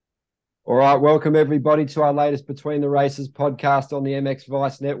All right, welcome everybody to our latest Between the Races podcast on the MX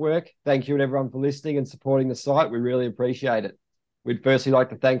Vice Network. Thank you and everyone for listening and supporting the site. We really appreciate it. We'd firstly like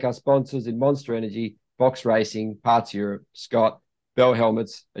to thank our sponsors in Monster Energy, Fox Racing, Parts Europe, Scott, Bell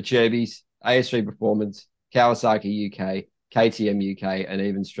Helmets, Acherbys, AS3 Performance, Kawasaki UK, KTM UK, and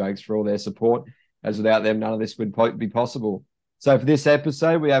even Strokes for all their support, as without them, none of this would be possible. So for this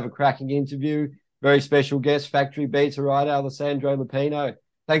episode, we have a cracking interview, very special guest, factory beta rider, Alessandro Lupino.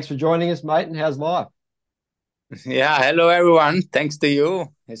 Thanks for joining us, mate, and how's life? Yeah, hello everyone. Thanks to you.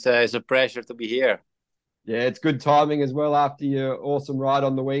 It's a pleasure to be here. Yeah, it's good timing as well after your awesome ride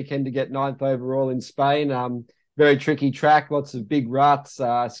on the weekend to get ninth overall in Spain. Very tricky track, lots of big ruts,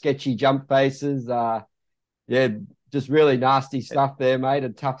 sketchy jump faces. Yeah, just really nasty stuff there, mate,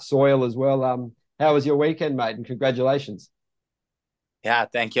 and tough soil as well. How was your weekend, mate? And congratulations. Yeah,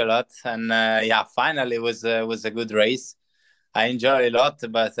 thank you a lot. And yeah, finally was a good race. I enjoyed it a lot,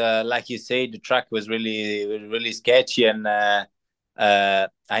 but like you say, the track was really sketchy, and I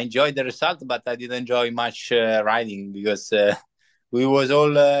enjoyed the result, but I didn't enjoy much riding because we was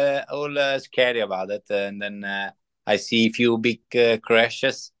all scary about it. And then I see a few big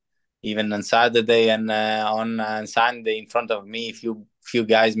crashes, even on Saturday and on Sunday in front of me. Few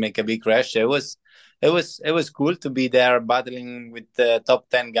guys make a big crash. It was cool to be there battling with the top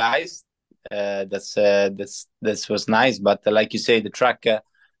 10 guys. That was nice, but like you say, the track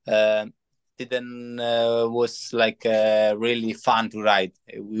uh, didn't was like really fun to ride.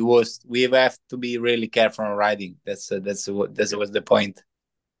 We have to be really careful on riding. That was the point.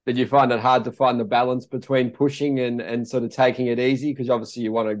 Did you find it hard to find the balance between pushing and sort of taking it easy? Because obviously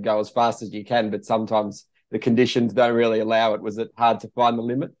you want to go as fast as you can, but sometimes the conditions don't really allow it. Was it hard to find the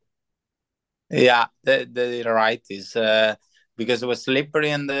limit? Yeah, the right is because it was slippery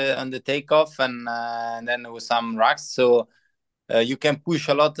on the takeoff, and then there was some rocks, so you can push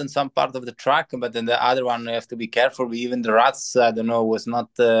a lot in some part of the track, but then the other one you have to be careful. Even the ruts, I don't know, was not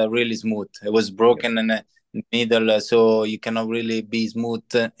really smooth. It was broken in the middle, so you cannot really be smooth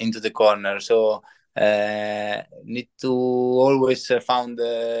into the corner. So need to always found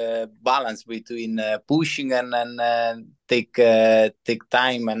the balance between pushing and take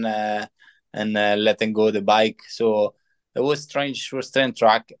time and letting go the bike. So it was strange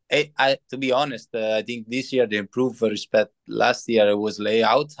track. To be honest, I think this year they improved respect. Last year it was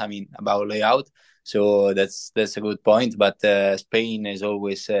layout. I mean, about layout. So that's a good point. But Spain is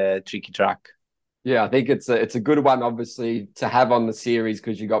always a tricky track. Yeah, I think it's a good one, obviously, to have on the series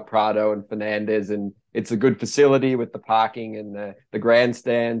because you got Prado and Fernandez, and it's a good facility with the parking and the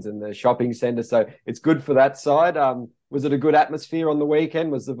grandstands and the shopping center. So it's good for that side. Was it a good atmosphere on the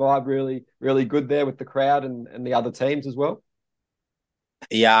weekend? Was the vibe really good there with the crowd and the other teams as well?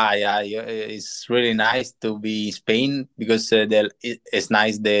 Yeah. It's really nice to be in Spain because it's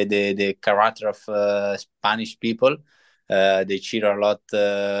nice the character of Spanish people. They cheer a lot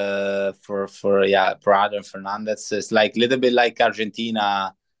for Prado and Fernandez. It's like a little bit like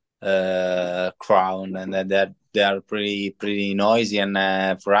Argentina crown, and they are pretty noisy, and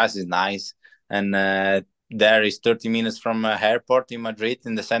for us it's nice. And there is 30 minutes from airport in Madrid,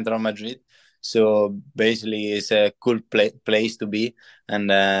 in the center of Madrid. So basically, it's a cool place to be,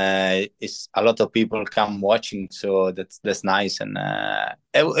 and it's a lot of people come watching. So that's nice, and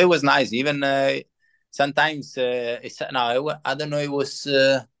it was nice. Even sometimes I don't know. It was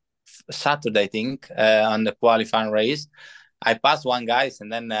Saturday, I think, on the qualifying race. I passed one guys, and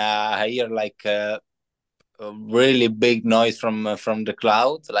then I hear like a really big noise from the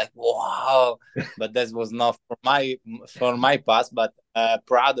cloud, like wow. But that was not for my pass, but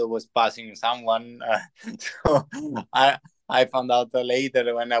Prado was passing someone. So I found out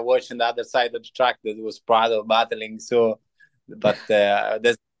later when I watched on the other side of the track that it was Prado battling. So but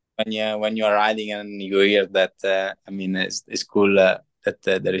that's when you're riding and you hear that. I mean, it's cool that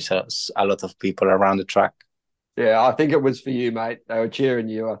there is a lot of people around the track. Yeah, I think it was for you, mate. They were cheering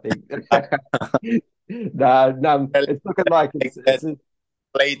you, I think. No, it's looking like Like it's that it's a,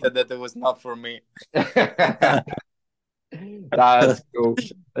 later that it was not for me. That's cool.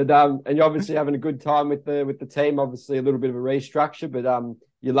 And you're obviously having a good time with the team. Obviously, a little bit of a restructure, but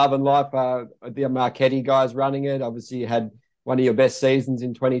you're loving life. The Marchetti guys running it. Obviously, you had one of your best seasons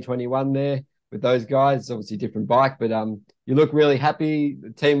in 2021 there with those guys. Obviously, different bike, but you look really happy. The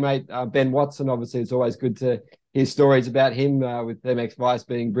teammate Ben Watson. Obviously, it's always good to hear stories about him with MX Vice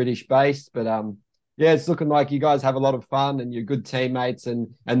being British based, but yeah, it's looking like you guys have a lot of fun and you're good teammates,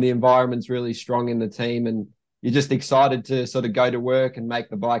 and the environment's really strong in the team, and you're just excited to sort of go to work and make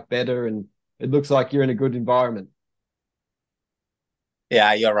the bike better. And it looks like you're in a good environment.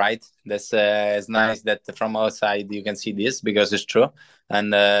 Yeah, you're right. That's it's nice that from outside you can see this because it's true.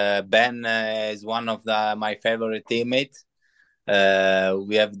 And Ben is one of my favorite teammates.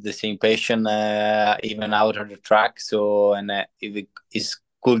 We have the same passion, even out of the track. So, and it's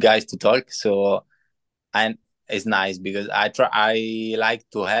cool guys to talk. So, and it's nice because I like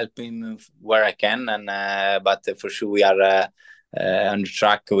to help him where I can. And but for sure we are on the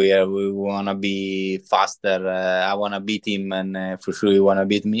track. We want to be faster. I want to beat him, and for sure he want to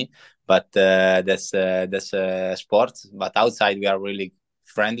beat me. But that's sport. But outside we are really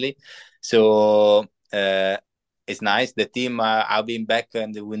friendly. So it's nice. The team, I've been back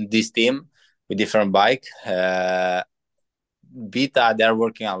and with this team with different bike. Vita, they're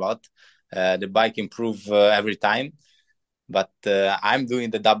working a lot. The bike improve every time, but I'm doing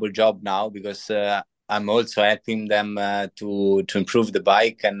the double job now because I'm also helping them to improve the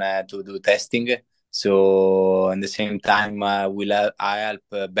bike and to do testing. So at the same time, I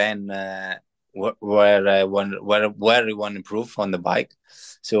help Ben where he want to improve on the bike.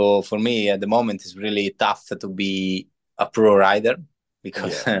 So for me, at the moment, it's really tough to be a pro rider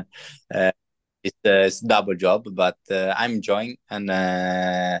because Yeah. it's double job, but I'm enjoying and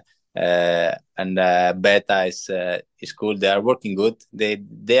Beta is cool. They are working good. They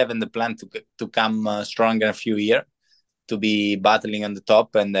have in the plan to come stronger in a few years to be battling on the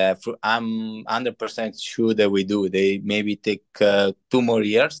top, and I'm 100% sure that we do. They maybe take 2 more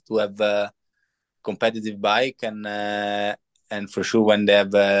years to have a competitive bike, and for sure when they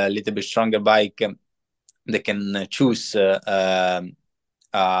have a little bit stronger bike, they can choose a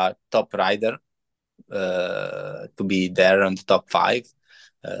top rider to be there on the top five.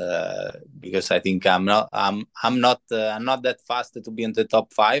 Because I think I'm not that fast to be in the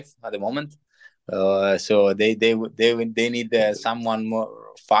top five at the moment. So they need someone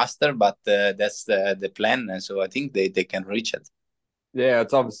more faster, but that's the plan, and so I think they can reach it. Yeah,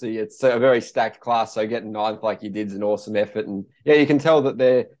 it's a very stacked class. So getting ninth like you did is an awesome effort, and yeah, you can tell that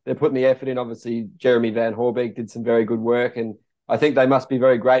they're putting the effort in. Obviously, Jeremy Van Horbeek did some very good work, and I think they must be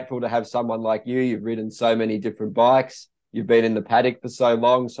very grateful to have someone like you. You've ridden so many different bikes. You've been in the paddock for so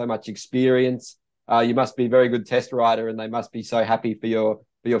long, so much experience. You must be a very good test rider, and they must be so happy for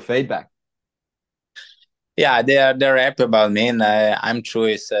your feedback. Yeah, they're happy about me, and I'm true.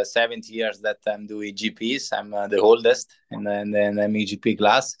 It's 70 years that I'm doing GPS. I'm the oldest in the MXGP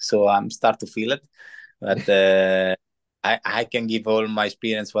class, so I'm start to feel it. But I can give all my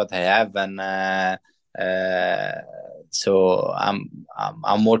experience what I have, and uh, so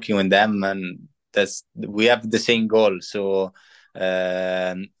I'm working with them, and that's we have the same goal. So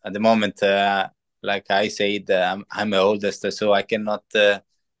at the moment, like I said, I'm the oldest, so I cannot.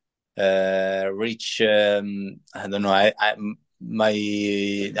 Reach I don't know I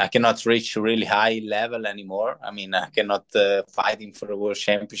cannot reach a really high level anymore. I mean, I cannot fighting for a world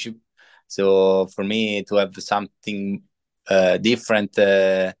championship. So for me to have something different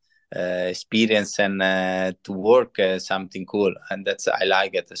experience and to work something cool, and that's I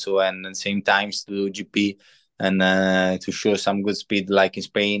like it. So and at the same times to do GP and to show some good speed like in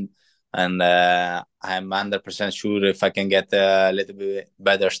Spain, and I'm 100% sure if I can get a little bit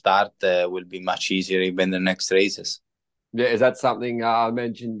better start, will be much easier even the next races. Yeah, is that something I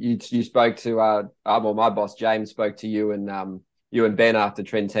mentioned? You spoke to well, my boss James spoke to you and Ben after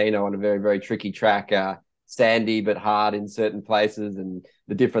Trentino on a very very tricky track, sandy but hard in certain places, and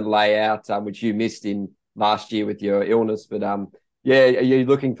the different layouts which you missed in last year with your illness. But yeah, are you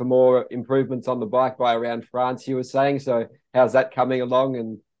looking for more improvements on the bike by around France? You were saying so. How's that coming along?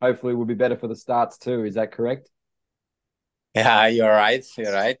 And hopefully, will be better for the starts too. Is that correct? Yeah, you're right.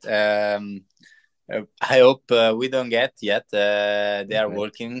 You're right. I hope we don't get yet. They are Okay.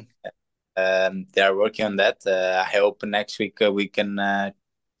 working. They are working on that. I hope next week we can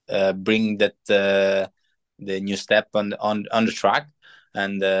bring that the new step on the track,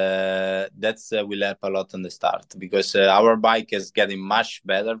 and that's will help a lot on the start because our bike is getting much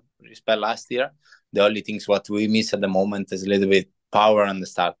better respect last year. The only things what we miss at the moment is a little bit power on the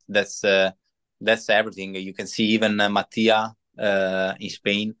start. That's everything. You can see even Mattia in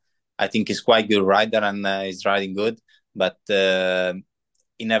Spain. I think he's quite good rider and he's riding good, but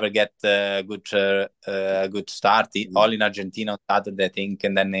he never get a good start. All in Argentina on Saturday, I think,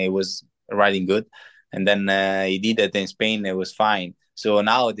 and then he was riding good, and then he did it in Spain. It was fine. So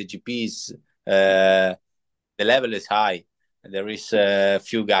now the GPs, the level is high. There is a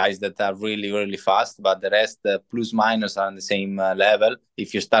few guys that are really really fast, but the rest plus minus are on the same level.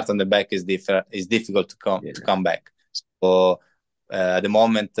 If you start on the back, is difficult Yeah. to come back. So at the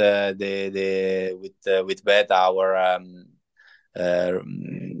moment, with Beta, our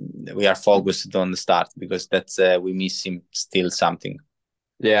we are focused on the start because that's we miss him still something.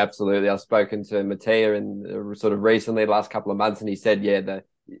 Yeah, absolutely. I've spoken to Mattia and sort of recently, the last couple of months, and he said, yeah,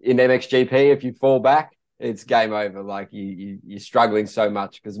 in MXGP, if you fall back, it's game over. Like you're struggling so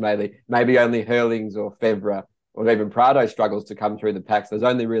much because maybe only Hurlings or Febvre or even Prado struggles to come through the packs. There's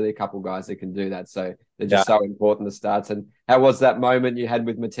only really a couple guys that can do that, so they're Yeah. just so important, the starts. And how was that moment you had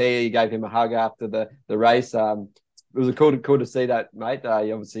with Mattia? You gave him a hug after the race. It was cool to see that, mate.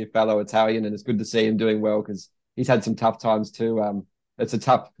 You're obviously a fellow Italian, and it's good to see him doing well because he's had some tough times too.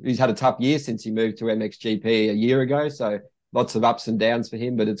 He's had a tough year since he moved to MXGP a year ago. So lots of ups and downs for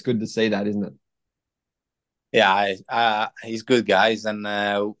him, but it's good to see that, isn't it? Yeah, he's good, guys,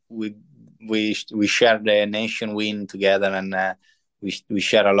 and we share the nation win together, and we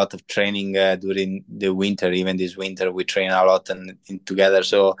share a lot of training during the winter. Even this winter, we train a lot and together.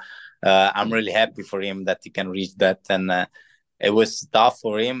 So I'm really happy for him that he can reach that, and it was tough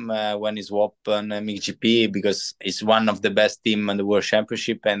for him when he swapped on MXGP because it's one of the best team in the World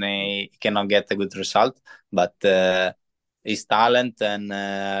Championship, and he cannot get a good result, but. His talent and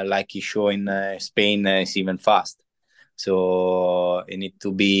like he showed in Spain is even fast. So you need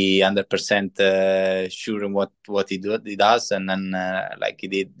to be 100% sure in what he does, and then like he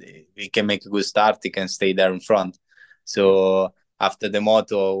did, he can make a good start. He can stay there in front. So after the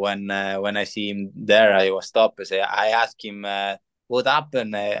moto, when I see him there, I was stopped. I ask him what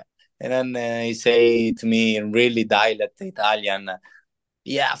happened, and then he say to me in really dialect Italian,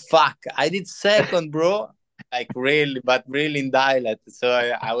 "Yeah, fuck, I did second, bro." Like really, but really in dialect. So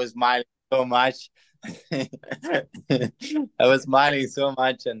I was smiling so much. I was smiling so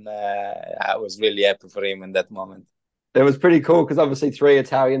much, and I was really happy for him in that moment. It was pretty cool because obviously three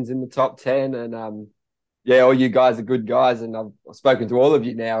Italians in the top 10, and yeah, all you guys are good guys, and I've spoken to all of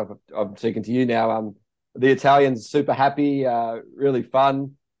you now. I'm speaking to you now. The Italians super happy, really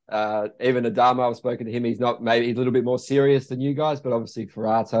fun. Even Adamo, I've spoken to him. He's not maybe he's a little bit more serious than you guys, but obviously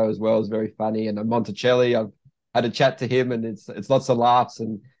Ferrato as well is very funny. And Monticelli, I've had a chat to him, and it's lots of laughs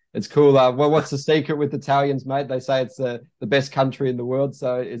and it's cool. Well, what's the secret with Italians, mate? They say it's the best country in the world.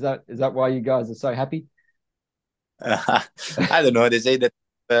 So is that why you guys are so happy? I don't know. They say that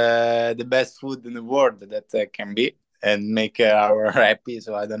the best food in the world that can be and make our happy.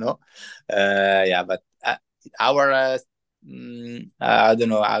 So I don't know. Yeah, but our I don't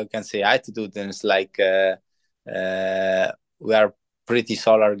know how I can say attitude is like we are pretty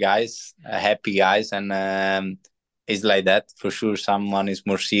solar guys, happy guys, and it's like that for sure. Someone is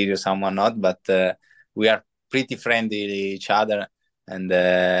more serious, someone not, but we are pretty friendly each other, and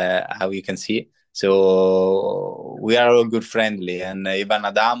how you can see. So we are all good friendly, and Ivan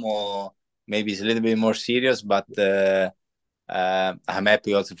Adamo maybe is a little bit more serious, but I'm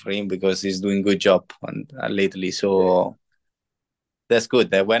happy also for him because he's doing good job lately. Yeah. So that's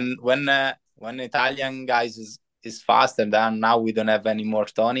good. When Italian guys is fast, and then now we don't have any more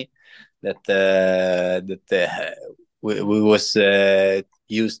Tony that we was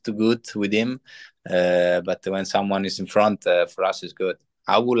used to good with him. But when someone is in front, for us is good.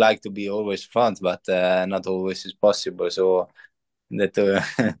 I would like to be always front, but not always is possible. So that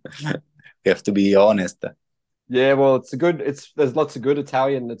we have to be honest. Yeah, well, there's lots of good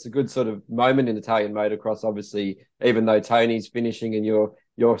Italian. It's a good sort of moment in Italian motocross. Obviously, even though Tony's finishing and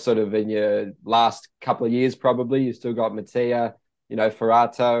you're sort of in your last couple of years, probably you still got Mattia,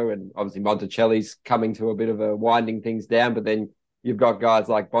 Ferrato, and obviously Monticelli's coming to a bit of a winding things down. But then you've got guys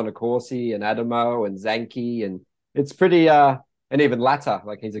like Bonacorsi and Adamo and Zanchi, and it's pretty and even Latta,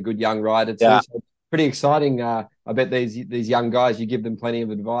 like he's a good young rider too. Yeah, So it's pretty exciting. I bet these young guys, you give them plenty of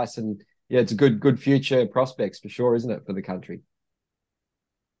advice and yeah, it's a good future prospects for sure, isn't it, for the country?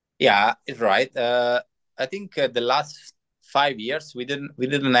 yeah, it's right. I think the last 5 years we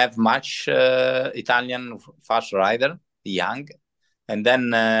didn't have much Italian fast rider, young, and then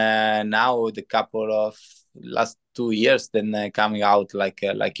now the couple of last 2 years, then coming out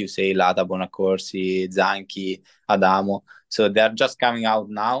like you say, Lada, Bonacorsi, Zanchi, Adamo. So they're just coming out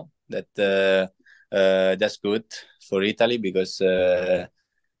now. That's good for Italy because in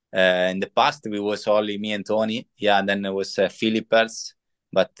the past we was only me and Tony. Yeah, and then it was Philippers,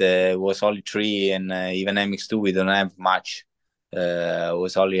 but it was only three, and even MX2 we don't have much. It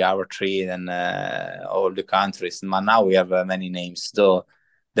was only our three and all the countries. But now we have many names, so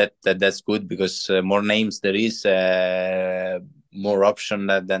that's good because more names there is, more option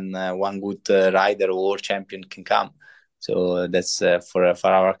than one good rider or world champion can come. So that's for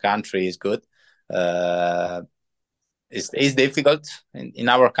our country is good. Uh, it's difficult in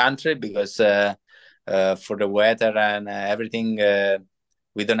our country because for the weather and everything,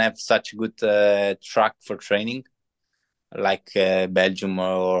 we don't have such good track for training like Belgium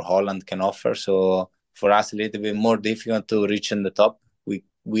or Holland can offer. So for us, a little bit more difficult to reach in the top.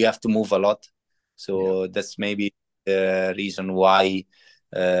 we have to move a lot. So that's maybe the reason why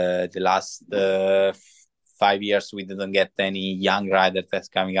the last 5 years we didn't get any young rider that's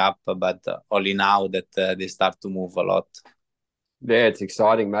coming up, but only now that they start to move a lot. Yeah, it's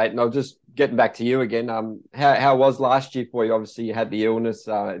exciting, mate. And I'll just getting back to you again. How was last year for you? Obviously, you had the illness.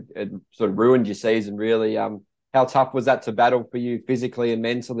 It sort of ruined your season, really. How tough was that to battle for you physically and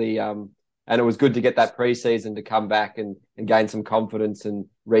mentally? And it was good to get that preseason to come back and gain some confidence and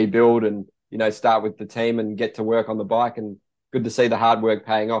rebuild and, you know, start with the team and get to work on the bike. And good to see the hard work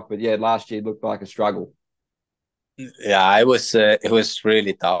paying off. But yeah, last year looked like a struggle. Yeah, it was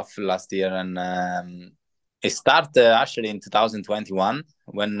really tough last year, and it started actually in 2021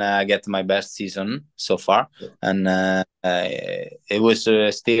 when I get my best season so far, and it was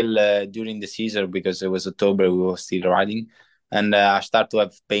still during the season because it was October. We were still riding, and I started to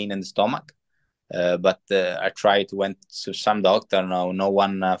have pain in the stomach. But I tried to went to some doctor. No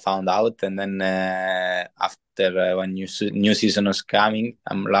one found out, and then after when new season was coming,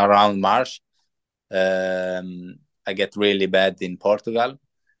 around March. I get really bad in Portugal,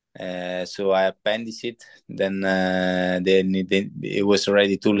 so I appendicit. Then it was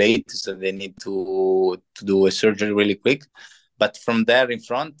already too late, so they need to do a surgery really quick. But from there in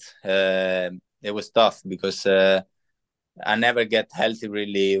front, it was tough because I never get healthy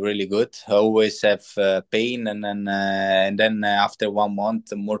really good. I always have pain, and then after 1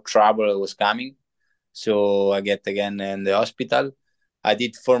 month, more trouble was coming. So I get again in the hospital. I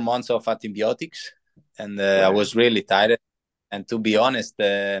did 4 months of antibiotics, and I was really tired. And to be honest,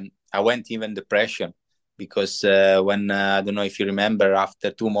 I went even depression because when I don't know if you remember,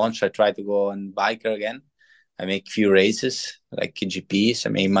 after 2 months, I tried to go on biker again. I make few races like GPs. I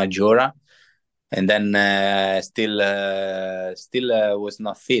made Majora, and then still was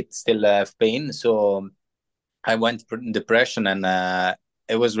not fit, still have pain. So I went in depression, and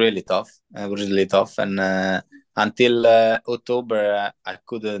it was really tough. It was really tough, and until October, I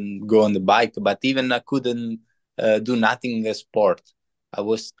couldn't go on the bike, but even I couldn't do nothing sport.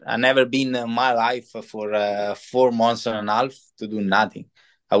 I never been in my life for 4 months and a half to do nothing.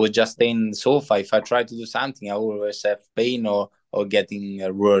 I was just staying in the sofa. If I try to do something, I always have pain or getting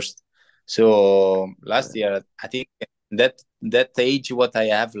worse. So last year, I think that age, what I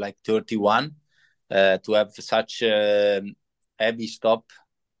have, like 31, to have such heavy stop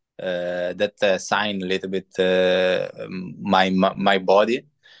that sign a little bit my body.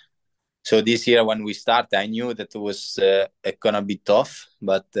 So this year when we start, I knew that it was gonna be tough,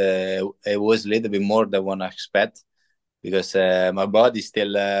 but it was a little bit more than what I expect because my body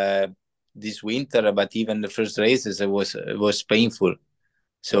still this winter, but even the first races it was painful.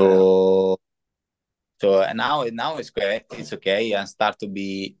 So and now it's great. It's okay. I start to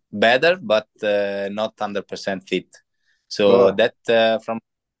be better, but not 100% fit. So Oh. that from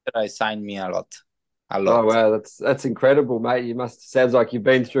I signed me a lot, a Oh lot. wow, that's incredible, mate. You must sounds like you've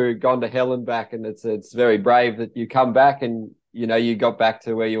gone to hell and back, and it's very brave that you come back and you know you got back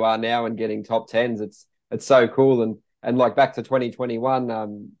to where you are now and getting top tens. It's so cool and like back to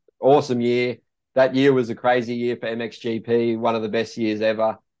 2021, awesome year. That year was a crazy year for MXGP, one of the best years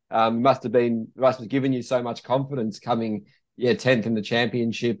ever. Must have given you so much confidence coming, yeah, 10th in the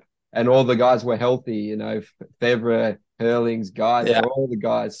championship, and all the guys were healthy. You know, Fevre, Hurlings, guys, Yeah, they're all the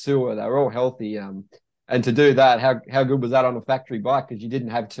guys. Sewer, they were all healthy. And to do that, how good was that on a factory bike? Because you didn't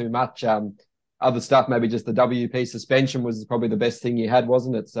have too much other stuff. Maybe just the WP suspension was probably the best thing you had,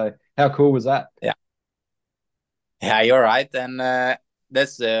 wasn't it? So how cool was that? yeah, yeah. You're right, and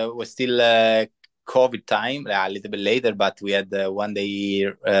that's was still COVID time, a little bit later, but we had 1 day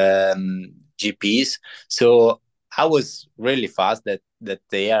GPs. So I was really fast that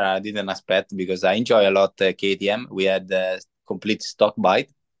year. I didn't expect because I enjoy a lot KTM. We had complete stock bike,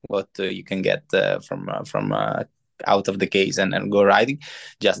 what you can get from out of the case and go riding.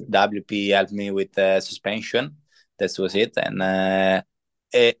 Just WP helped me with suspension. That was it, and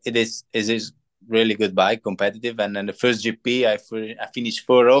it is really good bike, competitive. And then the first GP, I finished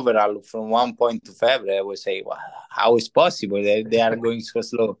 4 overall from 1 point to February. I would say, wow, how is possible? They are going so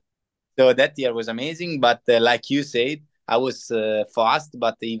slow. So that year was amazing. But like you said, I was fast,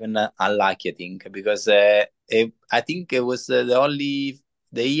 but even unlucky, I think, because I think it was the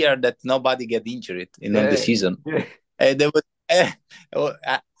year that nobody get injured in all the Yeah, season. yeah, There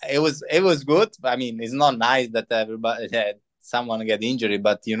was, it was good. I mean, it's not nice that everybody someone get injured,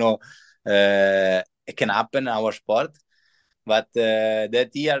 but it can happen in our sport. But that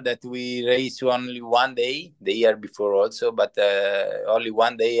year that we race only 1 day, the year before also, but only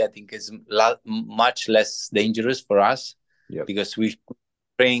 1 day, I think is much less dangerous for us yep, because we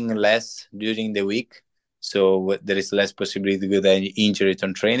train less during the week. so there is less possibility to get any injury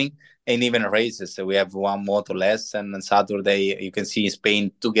on training. And even races, so we have one moto less, and on Saturday you can see in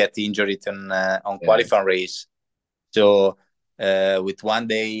Spain to get injured on Yeah. qualifying race. So with 1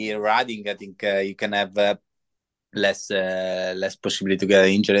 day riding, I think you can have less possibility to get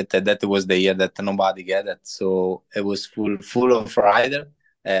injured. That was the year that nobody get it, so it was full of rider.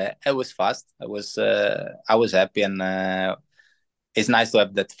 It was fast. I was happy, and it's nice to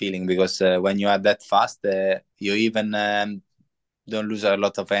have that feeling, because when you are that fast, you even don't lose a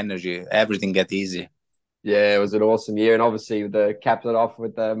lot of energy. Everything get easy. Yeah, it was an awesome year, and obviously the capped it off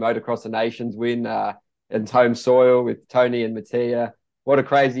with the Motocross of Nations win in home soil with Tony and Mattia. What a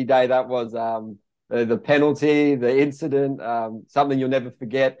crazy day that was! The penalty, the incident, something you'll never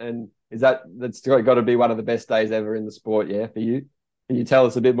forget. And that's got to be one of the best days ever in the sport? Yeah, for you. Can you tell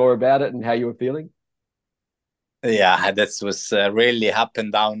us a bit more about it and how you were feeling? Yeah, that was really up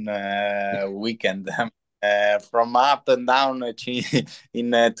and down weekend. From up and down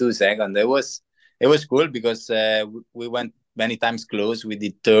in 2 seconds. It was cool, because we went many times close. We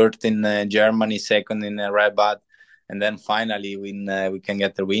did third in Germany, second in Rabat, and then finally we can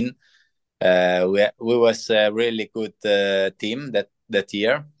get the win. We was a really good team that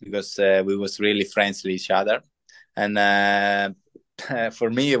year, because we was really friends with each other, and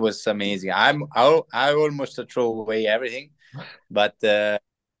for me it was amazing. I almost throw away everything, but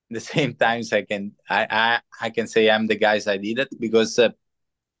the same times I can say I'm the guys I did it, because the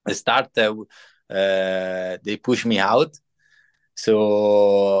start they pushed me out,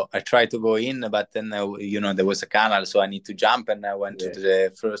 so I tried to go in, but then there was a canal, so I need to jump, and I went to Yeah,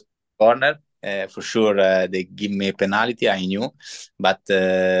 the first corner. For sure, they give me a penalty. I knew, but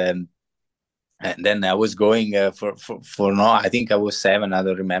and then I was going for no. I think I was 7. I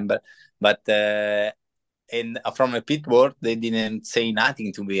don't remember, but. And from a pit board, they didn't say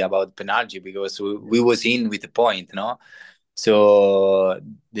nothing to me about penalty, because we was in with the point, no? So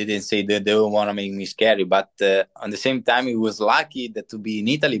they didn't say that they don't want to make me scary. But on the same time, it was lucky that to be in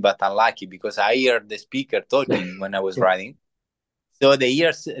Italy, but unlucky, because I heard the speaker talking when I was riding. So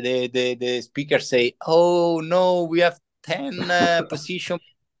the speaker say, "Oh no, we have 10 position,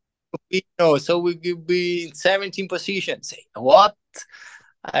 so we could be in 17 position." Say what?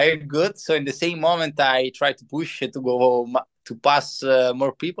 I good. So in the same moment, I try to push it to go to pass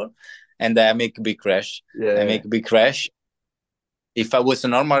more people, and I make a big crash. I yeah, make a big crash. If I was a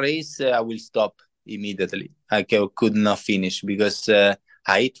normal race, I will stop immediately. Could not finish, because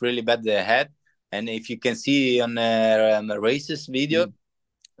I hit really bad the head. And if you can see on the races video, mm,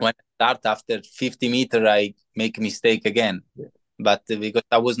 when I start after 50 meter, I make a mistake again. yeah. But because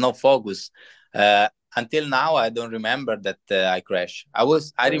I was not focused, uh, until now I don't remember that I crashed.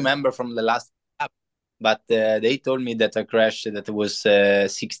 I remember from the last lap, but they told me that I crashed. That it was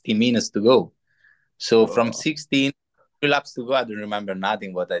 60 minutes to go. So from Oh, 16 laps to go, I don't remember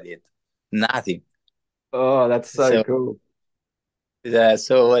nothing what I did. Nothing. oh, that's so So cool.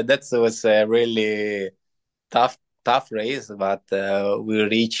 that was a really tough, tough race, but we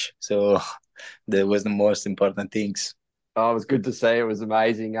reached. So that was the most important things. Oh, it was good to see. It was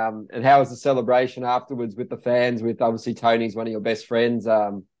amazing. And how was the celebration afterwards with the fans? With obviously Tony's one of your best friends.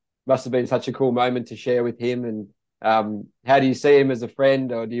 Must have been such a cool moment to share with him. And how do you see him as a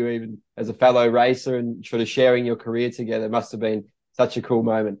friend, or do you even as a fellow racer, and sort of sharing your career together? Must have been such a cool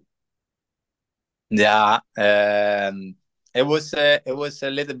moment. Yeah, it was a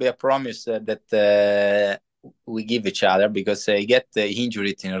little bit a promise that we give each other, because he get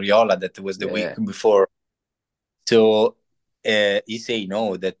injured in Riola. That was the week Yeah, before. So he say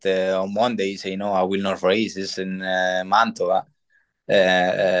no. That on Monday he say no. I will not race this in Mantova.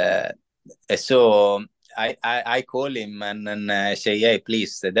 So I call him, and say, hey,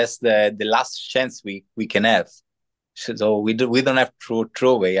 please, that's the last chance we can have. So we don't have to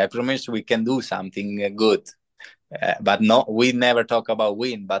throw away. I promise we can do something good. But no, we never talk about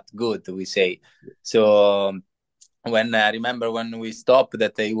win, but good, we say. So when I remember when we stopped,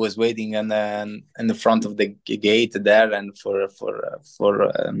 that he was waiting in the front of the gate there, and for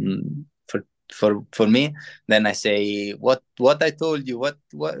me, then I say, what I told you, what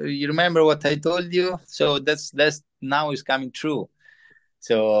you remember what I told you. So that's now is coming true.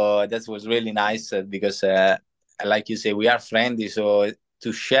 So that was really nice, because like you say, we are friendly, so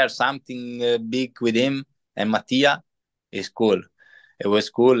to share something big with him and Mattia is cool. It was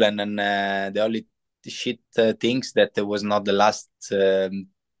cool. And then the only shit things that it was not the last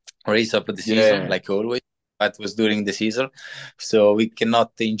race of the season, yeah, like always, but was during the season, so we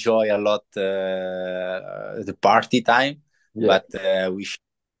cannot enjoy a lot the party time. yeah. But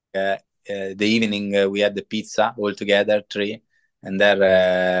the evening we had the pizza all together, three. and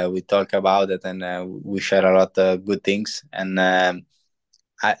there we talk about it, and we share a lot of good things. And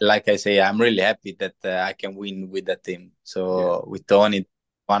like I say, I'm really happy that I can win with the team. Yeah. So with Tony,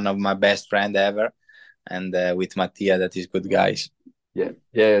 one of my best friend ever, and with Mattia, that is good guys. Yeah,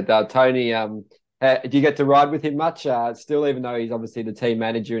 yeah. Tony, do you get to ride with him much? Still, even though he's obviously the team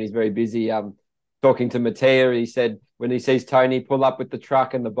manager and he's very busy. Talking to Mattia, he said when he sees Tony pull up with the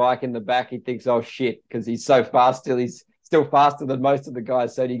truck and the bike in the back, he thinks, "Oh shit," because he's so fast. Still, he's still faster than most of the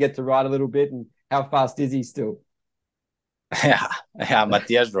guys. So, do you get to ride a little bit? And how fast is he still? Yeah, yeah,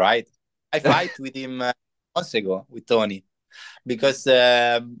 Mattia's right. I fight with him months ago with Tony because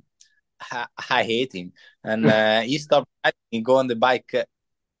I hate him, and he stopped riding. He go on the bike.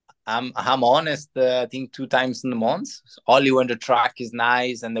 I'm honest. I think 2 times in the month, only when the track is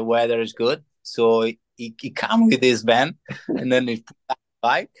nice and the weather is good. So he come with his van, and then he put the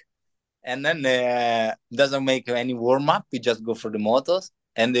bike, and then doesn't make any warm up. We just go for the motos,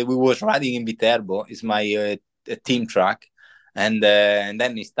 and we was riding in Viterbo. It's my team track, and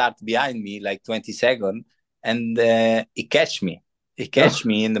then he start behind me like 20 seconds, and he catch me. He catch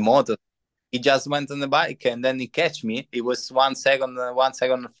me in the moto. He just went on the bike, and then he catch me. He was 1 second, 1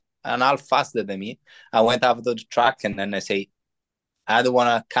 second and a half faster than me. I went after the track, and then I say, I don't want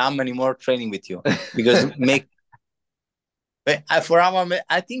to come anymore training with you because make I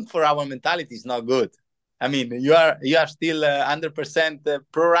think for our mentality is not good. I mean, you are still 100%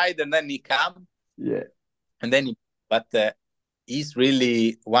 pro rider, and then he come, Yeah, and then but he's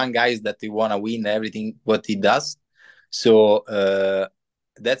really one guy that he want to win everything what he does. So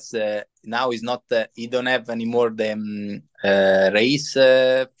that's now he's not he don't have anymore the race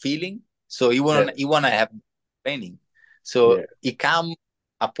feeling. So yeah, he wanna have training. So yeah, he come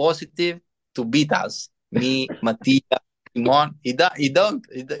a positive to beat us, me, Mattia, Simon. He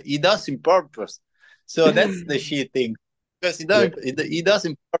does in purpose. So that's the shit thing because yeah, he does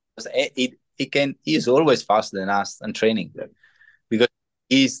in purpose. He's always faster than us in training yeah, because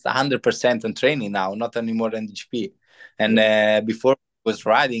he's 100% on training now, not anymore in the GP. And yeah. before he was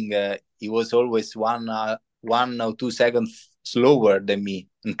riding, he was always 1 or 2 seconds slower than me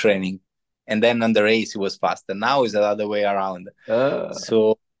in training. And then on the race, he was faster. Now it's the other way around. Uh,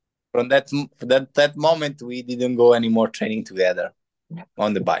 So from that moment, we didn't go any more training together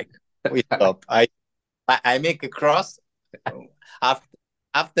on the bike. We stopped. I make a cross after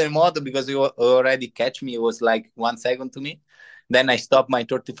after moto because he already catch me. It was like 1 second to me. Then I stop my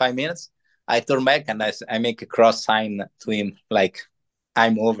 35 minutes. I turn back and I make a cross sign to him like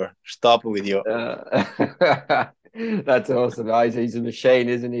I'm over. Stop with you. That's awesome. He's a machine,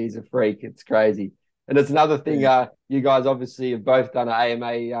 isn't he? He's a freak. It's crazy. And it's another thing. Yeah. You guys obviously have both done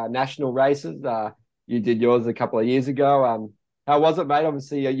AMA national races. You did yours a couple of years ago. How was it, mate?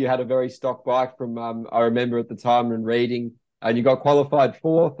 Obviously, you had a very stock bike from. I remember at the time and reading, and you got qualified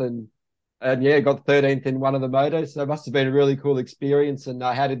fourth, and yeah, got 13th in one of the motos. So it must have been a really cool experience. And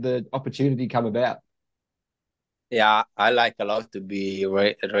how did the opportunity come about? Yeah, I like a lot to be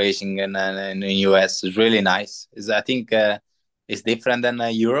racing in the US. It's really nice. I think it's different than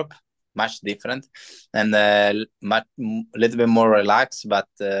Europe, much different, and much little bit more relaxed. But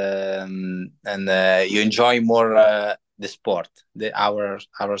and you enjoy more the sport, our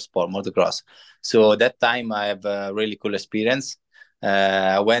sport, motocross. So that time I have a really cool experience.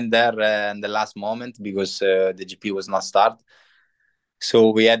 I went there in the last moment because the GP was not start.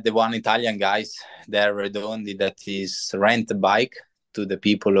 So we had the one Italian guys there, Redondi, that is rent a bike to the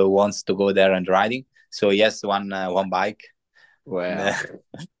people who wants to go there and riding. So he has one bike. And,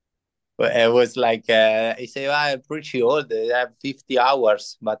 Wow. it was like he said, well, "I'm pretty old. I have 50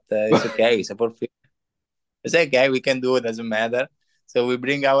 hours, but it's okay. So for 50, it's okay. We can do it. Doesn't matter." So we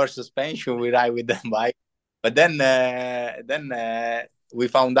bring our suspension. We ride with the bike. But then we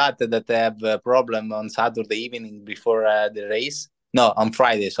found out that they have a problem on Saturday evening before the race. No, on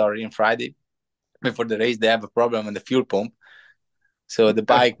Friday. Sorry, on Friday before the race, they have a problem on the fuel pump. So the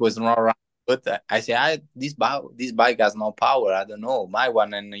bike was not running. But I say, this bike has no power. I don't know. My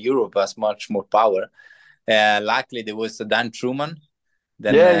one in Europe has much more power. Luckily, there was a Dan Truman.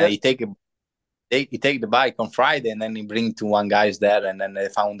 Then Yeah, yeah. he take the bike on Friday, and then he bring to one guys there, and then they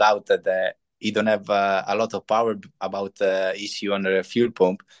found out that he don't have a lot of power about issue on the fuel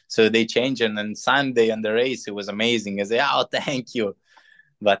pump. So they changed, and then Sunday on the race, it was amazing. I say, oh, thank you.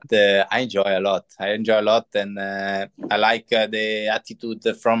 But I enjoy a lot. I enjoy a lot, and I like the attitude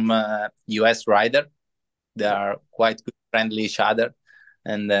from US rider. They are quite good, friendly each other,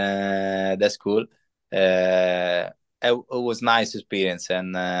 and that's cool. It was nice experience,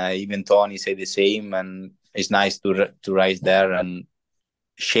 and even Tony said the same. And it's nice to race there, and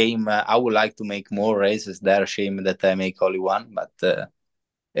shame. I would like to make more races there. Shame that I make only one, but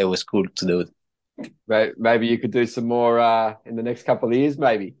it was cool to do it. Maybe you could do some more in the next couple of years,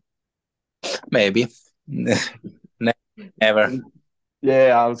 maybe. Maybe. Never.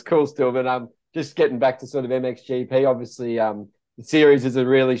 Yeah, it was cool still. But just getting back to sort of MXGP, obviously, the series is a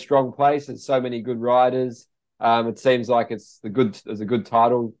really strong place. There's so many good riders. It seems like there's a good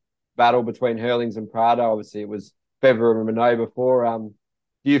title battle between Hurlings and Prado. Obviously, it was Federer and Renault before.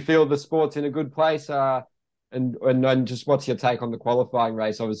 Do you feel the sport's in a good place? And just what's your take on the qualifying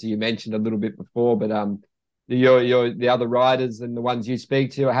race? Obviously, you mentioned a little bit before, but the other riders and the ones you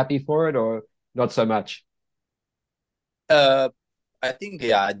speak to are happy for it, or not so much? Uh, I think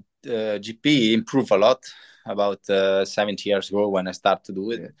GP improved a lot about 70 years ago when I started to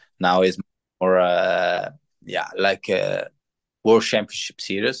do it. Yeah. Now is more like a World Championship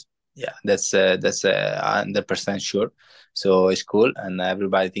series. Yeah, that's 100% sure. So it's cool, and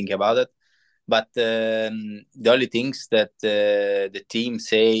everybody think about it. But the only things that the team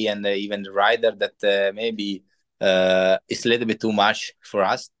say, and even the rider, that maybe it's a little bit too much for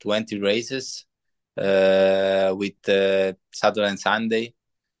us. 20 races with Saturday and Sunday.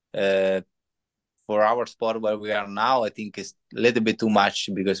 Uh, for our sport where we are now, I think it's a little bit too much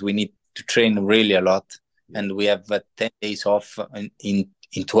because we need to train really a lot, and we have 10 days off in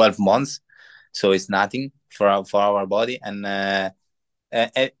 12 months, so it's nothing for our body, and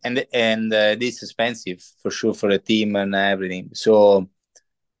this is expensive for sure for the team and everything. So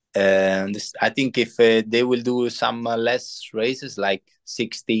I think if they will do some less races, like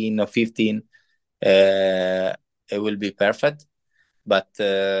 16 or 15, it will be perfect. But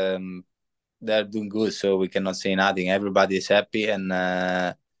they're doing good, so we cannot say nothing. Everybody is happy, and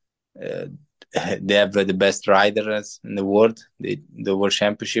uh, they have the best riders in the world, the World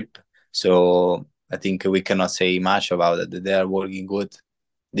Championship. So I think we cannot say much about it. They are working good.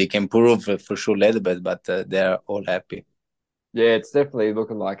 They can improve for sure a little bit, but they're all happy. Yeah, it's definitely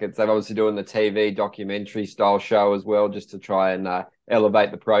looking like it. They're obviously doing the TV documentary style show as well, just to try and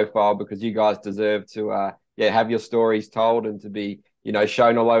elevate the profile, because you guys deserve to have your stories told and to be,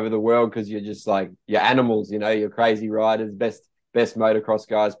 shown all over the world, because you're just like, you're animals, you're crazy riders, best motocross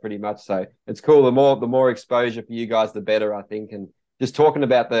guys pretty much. So it's cool. The more exposure for you guys, the better, I think. And just talking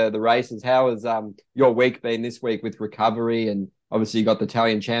about the races, how has your week been this week with recovery? And obviously you got the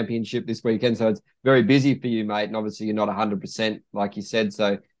Italian Championship this weekend, so it's very busy for you, mate. And obviously you're not 100%, like you said.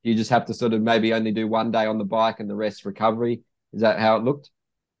 So you just have to sort of maybe only do one day on the bike and the rest recovery. Is that how it looked?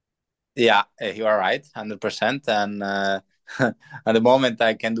 Yeah, you are right, 100%. And at the moment,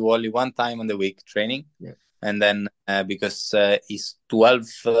 I can do only one time on the week training. Yeah. And then because it's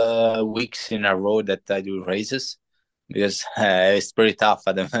 12 weeks in a row that I do races, because it's pretty tough.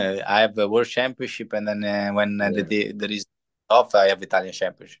 I have a World Championship, and then when there is off, I have Italian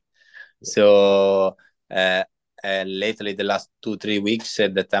Championship. So lately, the last 2 3 weeks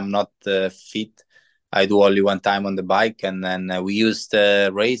that I'm not fit, I do only one time on the bike, and then we use the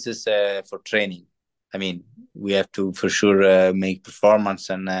races for training. I mean, we have to for sure make performance,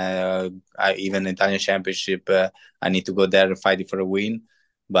 and even Italian Championship, I need to go there and fight for a win.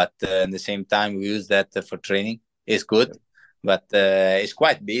 But at the same time, we use that for training. It's good, but it's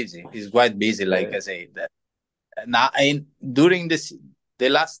quite busy. It's quite busy, like I say. Now, during the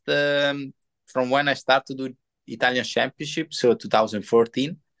last from when I started to do Italian Championship, so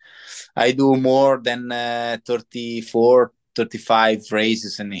 2014, I do more than 34, 35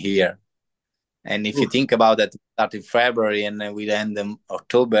 races in a year. And if you think about that, start in February and we end in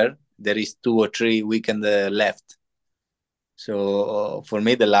October, there is 2 or 3 weekends left. So for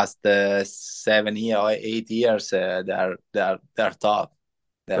me, the last 7 or 8 years, they're tough.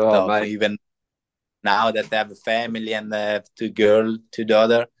 They're Oh, tough. mate. Even now that I have a family and I have 2 girls, 2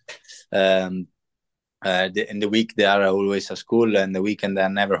 daughters, um, in the week they are always at school, and the weekend they're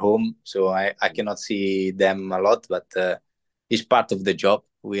never home. So I cannot see them a lot, but it's part of the job.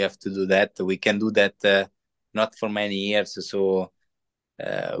 We have to do that. We can do that not for many years. So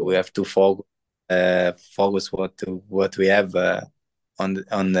we have to focus what we have on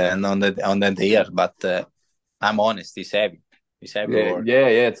the year. But I'm honest, it's heavy. It's heavy Yeah, work. yeah,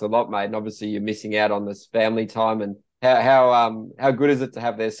 yeah. It's a lot, mate. And obviously you're missing out on this family time. And how good is it to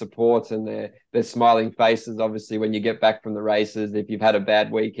have their support and their smiling faces? Obviously, when you get back from the races, if you've had a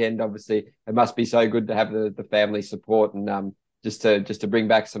bad weekend, obviously it must be so good to have the family support, and just to bring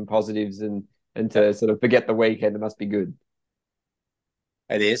back some positives, and to sort of forget the weekend. It must be good.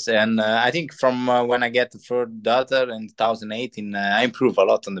 It is, and I think from when I get the third daughter in 2018, I improve a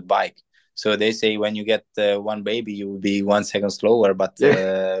lot on the bike. So they say when you get one baby, you will be 1 second slower, but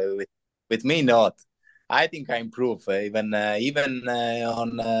Yeah, with me, not. I think I improve even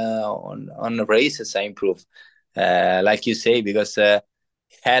on the races. I improve, like you say, because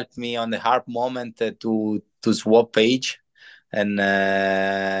helped me on the hard moment to swap page and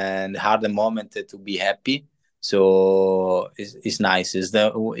the harder moment to be happy. So it's nice. Is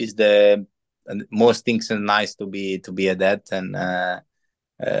the most things are nice to be a dad and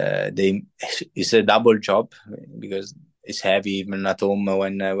it's a double job because it's heavy even at home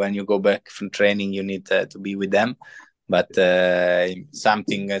when you go back from training you need to be with them but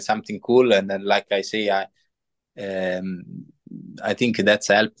something cool and then, like I say um, I think that's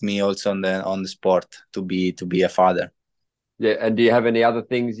helped me also on the sport to be a father. Yeah, and do you have any other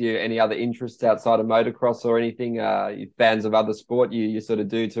things, any other interests outside of motocross or anything? You fans of other sport you sort of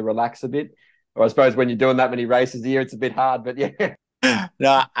do to relax a bit? Or I suppose when you're doing that many races a year, it's a bit hard, but yeah.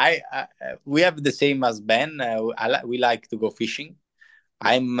 No, we have the same as Ben. We like to go fishing.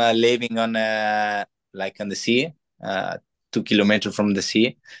 I'm living on like on the sea, 2 kilometers from the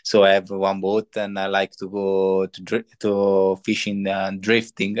sea. So I have one boat, and I like to go to fishing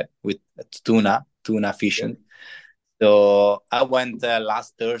drifting with tuna Yeah. fishing. So I went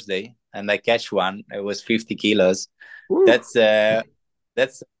last Thursday, and I catch one. It was 50 kilos. Woo. That's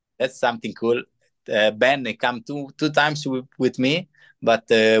that's that's something cool. Ben they come two times with me, but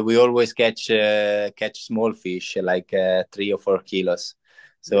we always catch small fish like 3 or 4 kilos.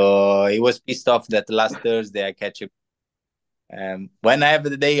 Yeah. So he was pissed off that last Thursday I catch him. When I have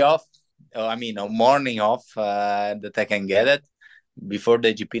the day off, I mean a morning off that I can get it before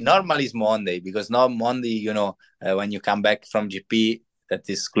the GP. Normally it's Monday because now Monday, when you come back from GP that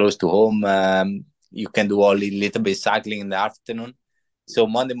is close to home, you can do only a little bit cycling in the afternoon. So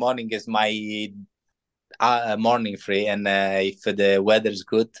Monday morning is my morning free, and if the weather is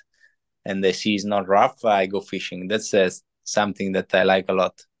good and the sea is not rough, I go fishing. That's something that I like a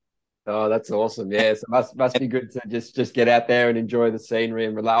lot. Oh, that's awesome. Yeah, so must be good to just get out there and enjoy the scenery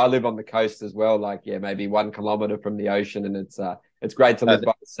and relax. I live on the coast as well, like yeah, maybe 1 kilometer from the ocean, and it's great to Uh, live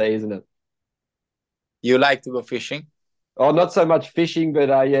by the sea, isn't it? you like to go fishing? Oh, not so much fishing, but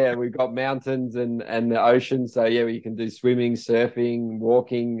yeah, we've got mountains and the ocean, so yeah, we can do swimming, surfing,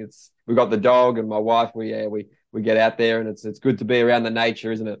 walking. We've got the dog and my wife. We get out there, and it's good to be around the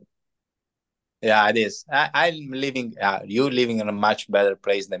nature, isn't it? Yeah, it is. I'm living. You living in a much better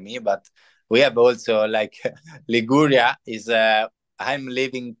place than me, but we have also like Liguria is. I'm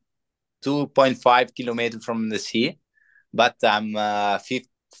living 2.5 kilometers from the sea, but I'm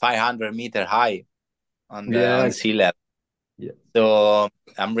 500 meter high on the Yeah, sea level. yeah, So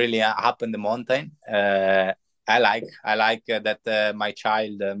I'm really up in the mountain. I like that my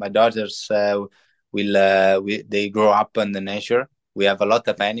child, my daughters, they grow up in the nature. We have a lot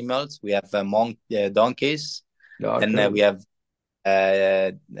of animals. We have donkeys, oh, and we cool. have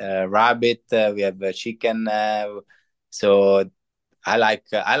rabbit. We have chicken. So I like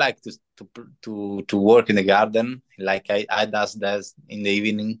to work in the garden. Like I does that in the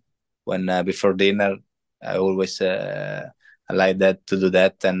evening when before dinner. I always I like that to do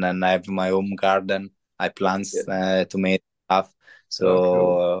that, and then I have my home garden. I plant Yeah, tomato stuff. oh,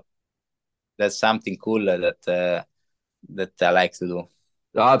 cool. So that's something cool that I like to do.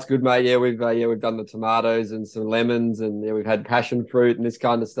 Oh, it's good, mate. Yeah, we've done the tomatoes and some lemons, and yeah, we've had passion fruit and this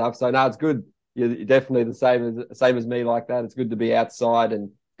kind of stuff. So no, it's good. You're definitely the same as me like that. It's good to be outside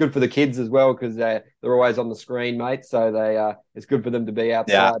and good for the kids as well because they're always on the screen, mate. So it's good for them to be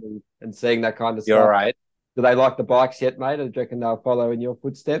Yeah, outside and seeing that kind of you're stuff. right. Do they like the bikes yet, mate? Or do you reckon they'll follow in your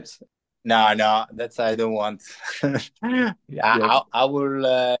footsteps? No, no, that's I don't want. Yeah, Yeah, I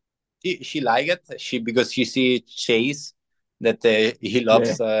will. She like it. She because she see Chase that he yeah,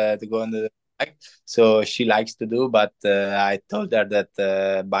 loves to go on the bike, so she likes to do. But I told her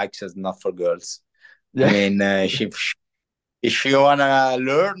that bikes is not for girls. I yeah. mean, she if she wanna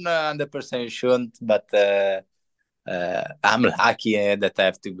learn, 100% shouldn't. But I'm lucky that I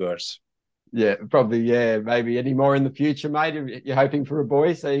have two girls. Yeah, probably. Yeah, maybe any more in the future, mate. If you're hoping for a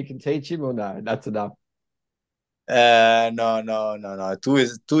boy so you can teach him, or no? That's enough. No, no, no, no. Two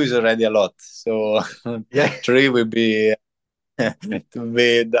is already a lot. So Yeah, three will be to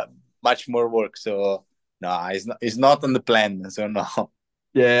be that much more work. So no, it's not on the plan. So no.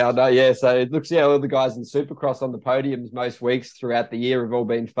 yeah, I know. Yeah, so it looks all the guys in Supercross on the podiums most weeks throughout the year have all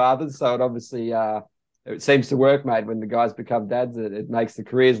been fathers. So it obviously it seems to work, mate. When the guys become dads, it makes the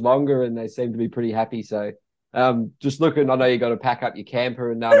careers longer, and they seem to be pretty happy. So just looking, I know you got to pack up your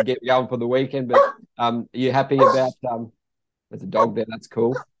camper and get going for the weekend, but are you happy about there's a dog there? That's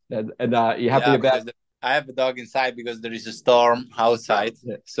cool. And are you happy Yeah, about? because I have a dog inside because there is a storm outside,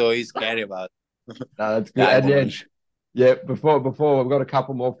 Yeah, so he's scary about. that's good. Yeah, I And don't yeah, want. Yeah, before we've got a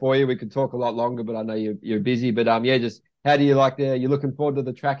couple more for you. We could talk a lot longer, but I know you're busy. But yeah, just how do you like the? You're looking forward to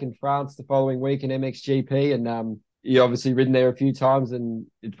the track in France the following week in MXGP, and you obviously ridden there a few times, and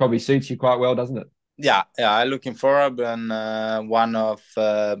it probably suits you quite well, doesn't it? Yeah, I'm looking forward, and one of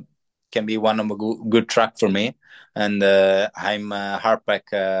can be one of a good track for me. And I'm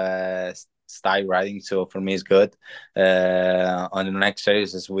hardback style riding, so for me it's good. On the next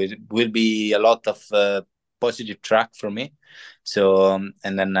races will be a lot of positive track for me. So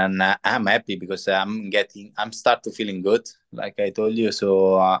and then I'm happy because I'm start to feeling good, like I told you.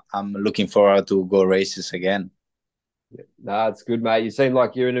 So I'm looking forward to go races again. No, it's good, mate. You seem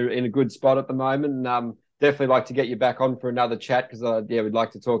like you're in a good spot at the moment, and definitely like to get you back on for another chat because yeah, we'd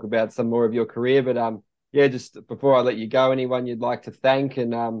like to talk about some more of your career. But yeah, just before I let you go, anyone you'd like to thank,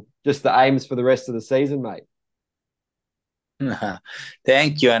 and just the aims for the rest of the season, mate.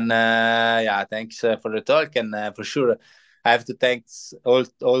 Thank you, and yeah, thanks for the talk, and for sure, I have to thank all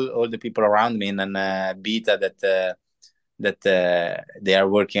the people around me and Beta that they are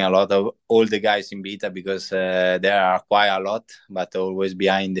working a lot of all the guys in Beta because there are quite a lot, but always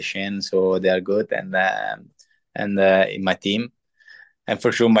behind the scene, so they are good, and in my team, and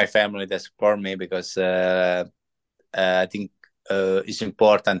for sure my family that support me because I think it's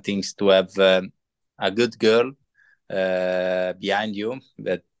important things to have a good girl behind you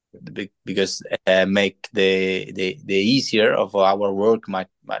that because make the easier of our work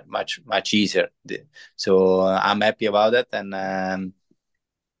much easier. So I'm happy about it, and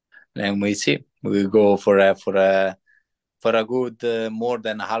we see we go for a good more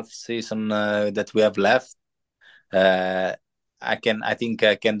than half season that we have left. uh, I think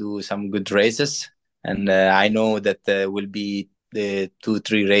I can do some good races, and I know that will be the 2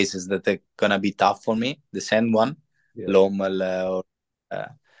 3 races that are gonna be tough for me. The sand one, Yeah, Lommel or uh,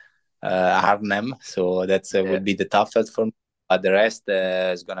 Arnhem, so that's will yeah. be the toughest for me. But the rest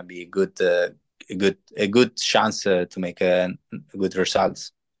is gonna be good, a good chance to make good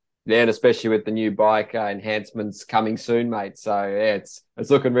results. Yeah, and especially with the new bike enhancements coming soon, mate. So yeah, it's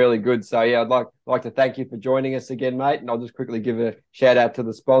looking really good. So yeah, I'd like to thank you for joining us again, mate. And I'll just quickly give a shout out to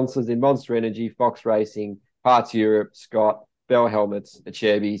the sponsors in Monster Energy, Fox Racing, Parts Europe, Scott, Bell Helmets,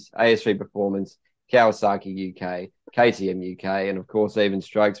 Acherbys, AS3 Performance, Kawasaki UK, KTM UK, and of course Even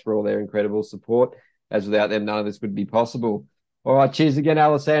Strokes for all their incredible support. As without them, none of this would be possible. All right, cheers again,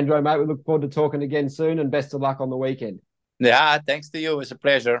 Alessandro, mate. We look forward to talking again soon, and best of luck on the weekend. Yeah, thanks to you. It's a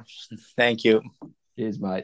pleasure. Thank you. Cheers, mate.